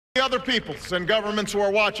The other peoples and governments who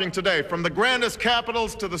are watching today, from the grandest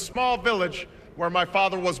capitals to the small village where my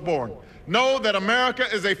father was born, know that America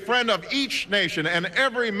is a friend of each nation and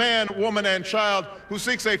every man, woman, and child who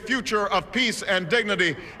seeks a future of peace and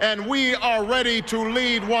dignity, and we are ready to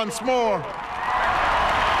lead once more.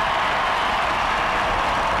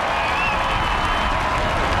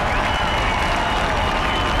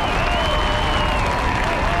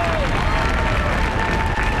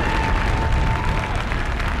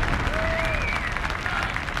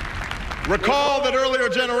 Recall that earlier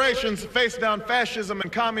generations faced down fascism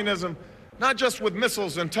and communism not just with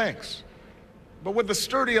missiles and tanks, but with the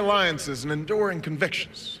sturdy alliances and enduring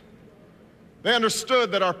convictions. They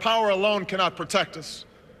understood that our power alone cannot protect us,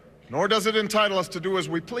 nor does it entitle us to do as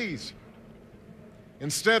we please.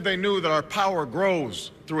 Instead, they knew that our power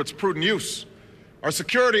grows through its prudent use. Our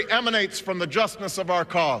security emanates from the justness of our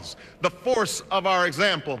cause, the force of our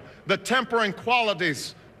example, the tempering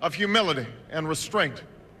qualities of humility and restraint.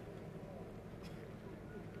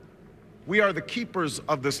 We are the keepers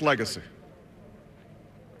of this legacy.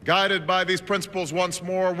 Guided by these principles once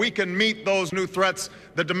more, we can meet those new threats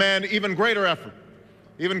that demand even greater effort,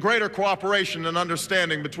 even greater cooperation and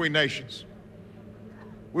understanding between nations.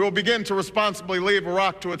 We will begin to responsibly leave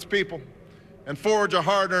Iraq to its people and forge a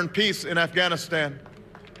hard-earned peace in Afghanistan.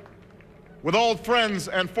 With old friends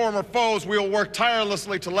and former foes, we will work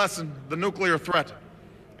tirelessly to lessen the nuclear threat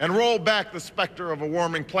and roll back the specter of a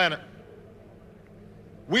warming planet.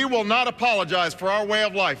 We will not apologize for our way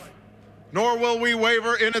of life, nor will we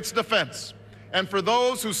waver in its defense. And for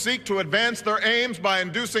those who seek to advance their aims by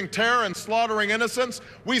inducing terror and slaughtering innocents,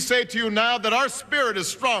 we say to you now that our spirit is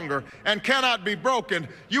stronger and cannot be broken.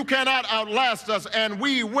 You cannot outlast us, and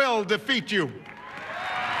we will defeat you.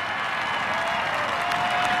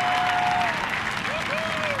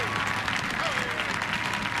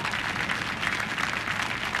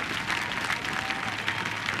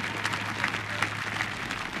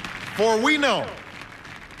 For we know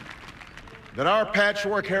that our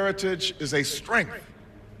patchwork heritage is a strength,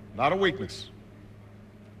 not a weakness.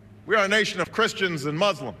 We are a nation of Christians and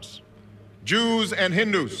Muslims, Jews and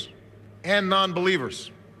Hindus, and non-believers.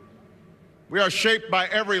 We are shaped by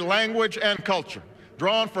every language and culture,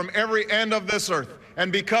 drawn from every end of this earth.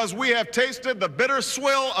 And because we have tasted the bitter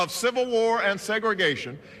swill of civil war and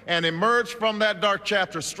segregation and emerged from that dark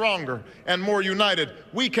chapter stronger and more united,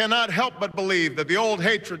 we cannot help but believe that the old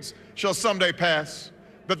hatreds shall someday pass,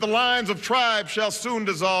 that the lines of tribes shall soon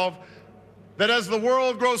dissolve, that as the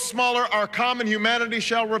world grows smaller, our common humanity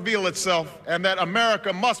shall reveal itself, and that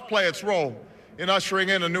America must play its role in ushering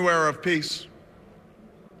in a new era of peace.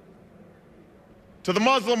 To the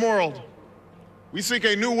Muslim world, we seek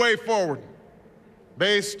a new way forward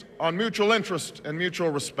based on mutual interest and mutual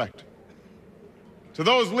respect. To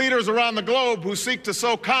those leaders around the globe who seek to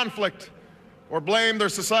sow conflict or blame their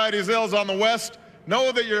society's ills on the West,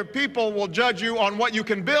 know that your people will judge you on what you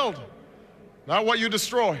can build, not what you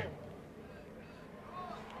destroy.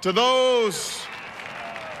 To those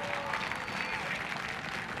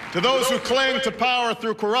who cling to power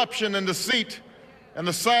through corruption and deceit and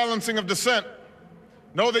the silencing of dissent,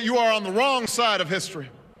 know that you are on the wrong side of history,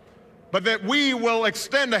 but that we will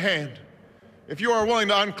extend a hand if you are willing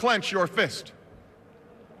to unclench your fist.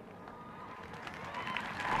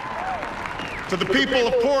 To the people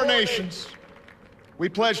of poor nations, we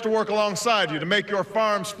pledge to work alongside you to make your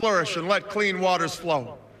farms flourish and let clean waters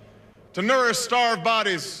flow, to nourish starved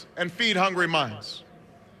bodies and feed hungry minds.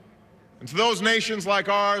 And to those nations like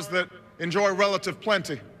ours that enjoy relative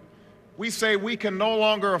plenty, we say we can no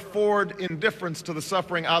longer afford indifference to the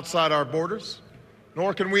suffering outside our borders,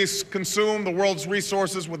 nor can we consume the world's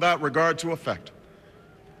resources without regard to effect.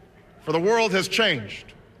 For the world has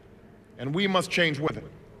changed, and we must change with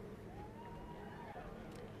it.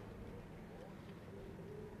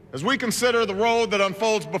 As we consider the road that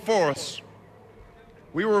unfolds before us,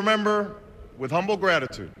 we remember with humble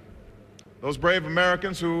gratitude those brave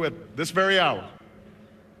Americans who, at this very hour,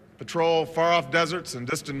 patrol far-off deserts and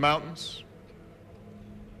distant mountains.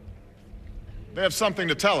 They have something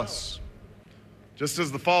to tell us, just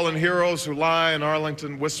as the fallen heroes who lie in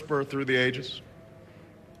Arlington whisper through the ages.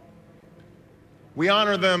 We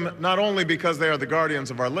honor them not only because they are the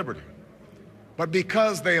guardians of our liberty, but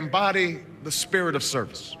because they embody the spirit of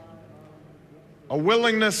service, a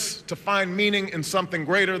willingness to find meaning in something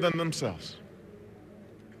greater than themselves.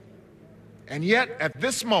 And yet, at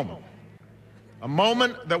this moment, a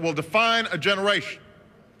moment that will define a generation,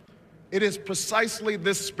 it is precisely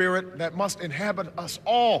this spirit that must inhabit us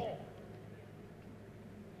all.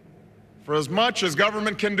 For as much as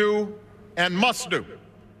government can do and must do,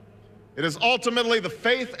 it is ultimately the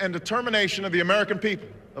faith and determination of the American people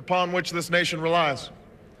upon which this nation relies.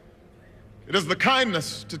 It is the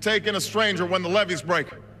kindness to take in a stranger when the levees break,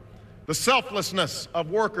 the selflessness of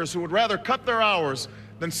workers who would rather cut their hours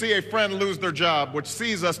than see a friend lose their job, which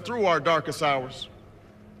sees us through our darkest hours.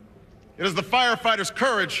 It is the firefighter's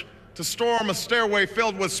courage to storm a stairway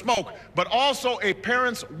filled with smoke, but also a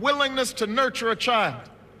parent's willingness to nurture a child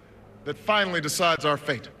that finally decides our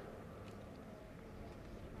fate.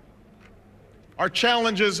 Our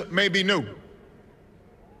challenges may be new.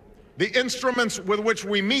 The instruments with which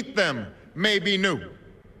we meet them may be new.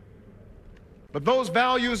 But those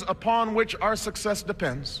values upon which our success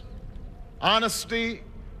depends, honesty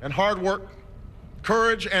and hard work,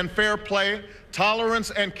 courage and fair play,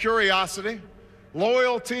 tolerance and curiosity,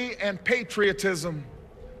 loyalty and patriotism,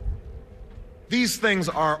 these things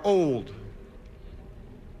are old.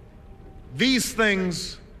 These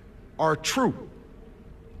things are true.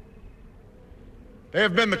 They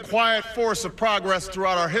have been the quiet force of progress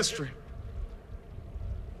throughout our history.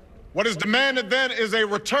 What is demanded then is a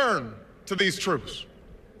return to these truths.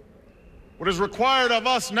 What is required of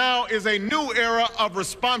us now is a new era of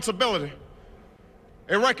responsibility,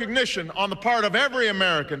 a recognition on the part of every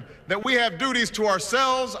American that we have duties to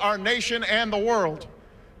ourselves, our nation, and the world,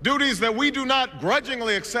 duties that we do not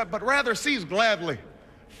grudgingly accept, but rather seize gladly,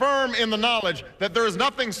 firm in the knowledge that there is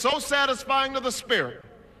nothing so satisfying to the spirit,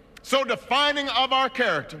 so defining of our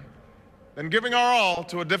character, than giving our all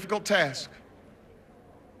to a difficult task.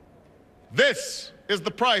 This is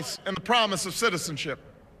the price and the promise of citizenship.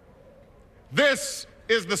 This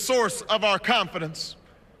is the source of our confidence,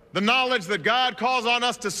 the knowledge that God calls on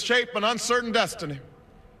us to shape an uncertain destiny.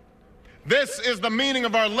 This is the meaning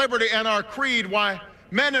of our liberty and our creed, why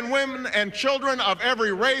men and women and children of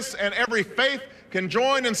every race and every faith can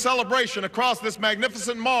join in celebration across this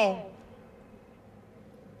magnificent mall,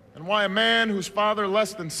 and why a man whose father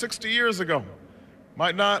less than 60 years ago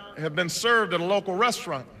might not have been served at a local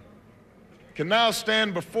restaurant can now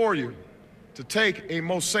stand before you to take a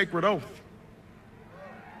most sacred oath.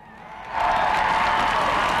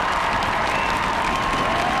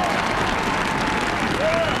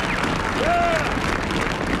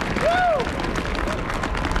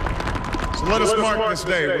 So let us mark this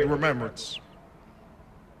day with remembrance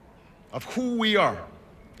of who we are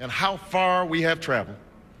and how far we have traveled.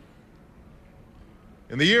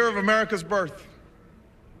 In the year of America's birth,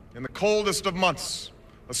 in the coldest of months,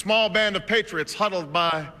 a small band of patriots huddled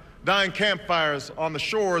by dying campfires on the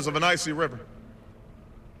shores of an icy river.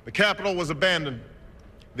 The capital was abandoned.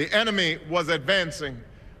 The enemy was advancing.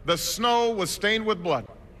 The snow was stained with blood.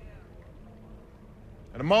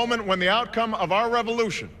 At a moment when the outcome of our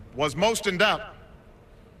revolution was most in doubt,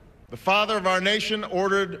 the father of our nation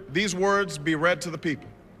ordered these words be read to the people.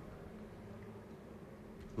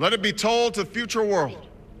 Let it be told to the future world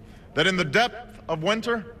that in the depth of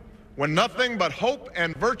winter, when nothing but hope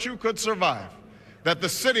and virtue could survive, that the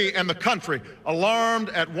city and the country, alarmed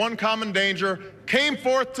at one common danger, came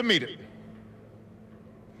forth to meet it.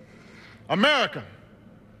 America,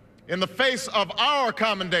 in the face of our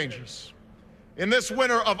common dangers, in this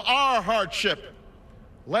winter of our hardship,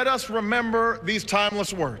 let us remember these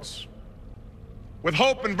timeless words. With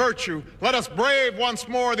hope and virtue, let us brave once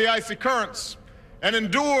more the icy currents and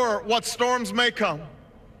endure what storms may come.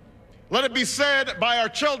 Let it be said by our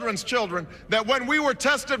children's children that when we were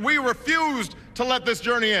tested, we refused to let this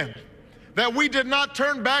journey end, that we did not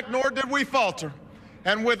turn back nor did we falter.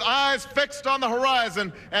 And with eyes fixed on the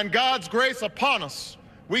horizon and God's grace upon us,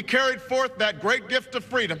 we carried forth that great gift of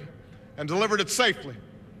freedom and delivered it safely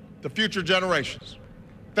to future generations.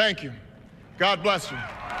 Thank you. God bless you.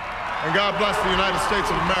 And God bless the United States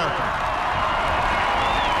of America.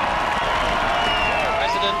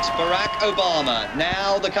 President Barack Obama,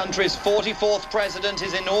 now the country's 44th president,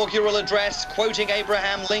 his inaugural address, quoting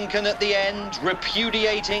Abraham Lincoln at the end,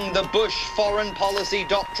 repudiating the Bush foreign policy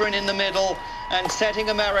doctrine in the middle, and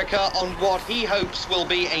setting America on what he hopes will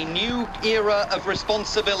be a new era of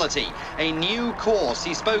responsibility, a new course.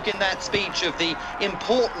 He spoke in that speech of the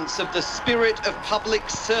importance of the spirit of public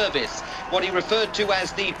service, what he referred to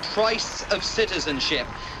as the price of citizenship.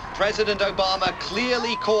 President Obama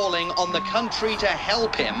clearly calling on the country to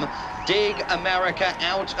help him dig America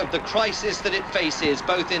out of the crisis that it faces,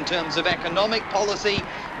 both in terms of economic policy,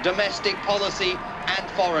 domestic policy,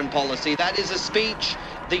 and foreign policy. That is a speech,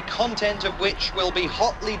 the content of which will be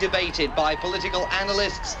hotly debated by political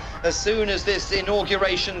analysts as soon as this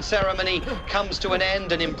inauguration ceremony comes to an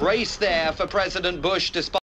end. An embrace there for President Bush, despite